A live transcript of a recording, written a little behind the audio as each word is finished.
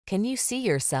Can you see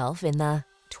yourself in the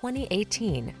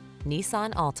 2018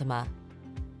 Nissan Altima?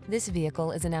 This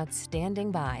vehicle is an outstanding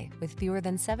buy with fewer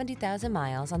than 70,000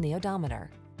 miles on the odometer.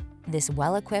 This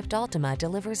well-equipped Altima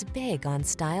delivers big on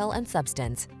style and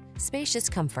substance, spacious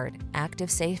comfort,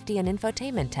 active safety and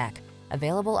infotainment tech,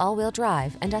 available all-wheel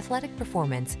drive and athletic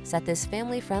performance set this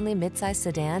family-friendly midsize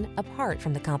sedan apart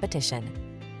from the competition.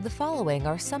 The following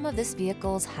are some of this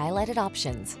vehicle's highlighted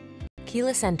options: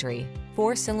 keyless entry,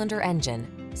 4-cylinder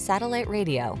engine, satellite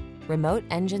radio, remote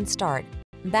engine start,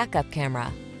 backup camera,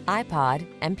 iPod,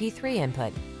 MP3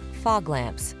 input, fog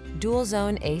lamps, dual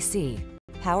zone AC,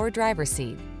 power driver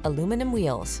seat, aluminum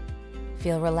wheels.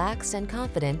 Feel relaxed and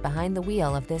confident behind the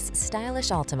wheel of this stylish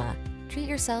Altima. Treat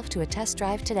yourself to a test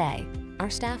drive today. Our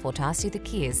staff will toss you the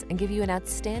keys and give you an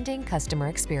outstanding customer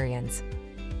experience.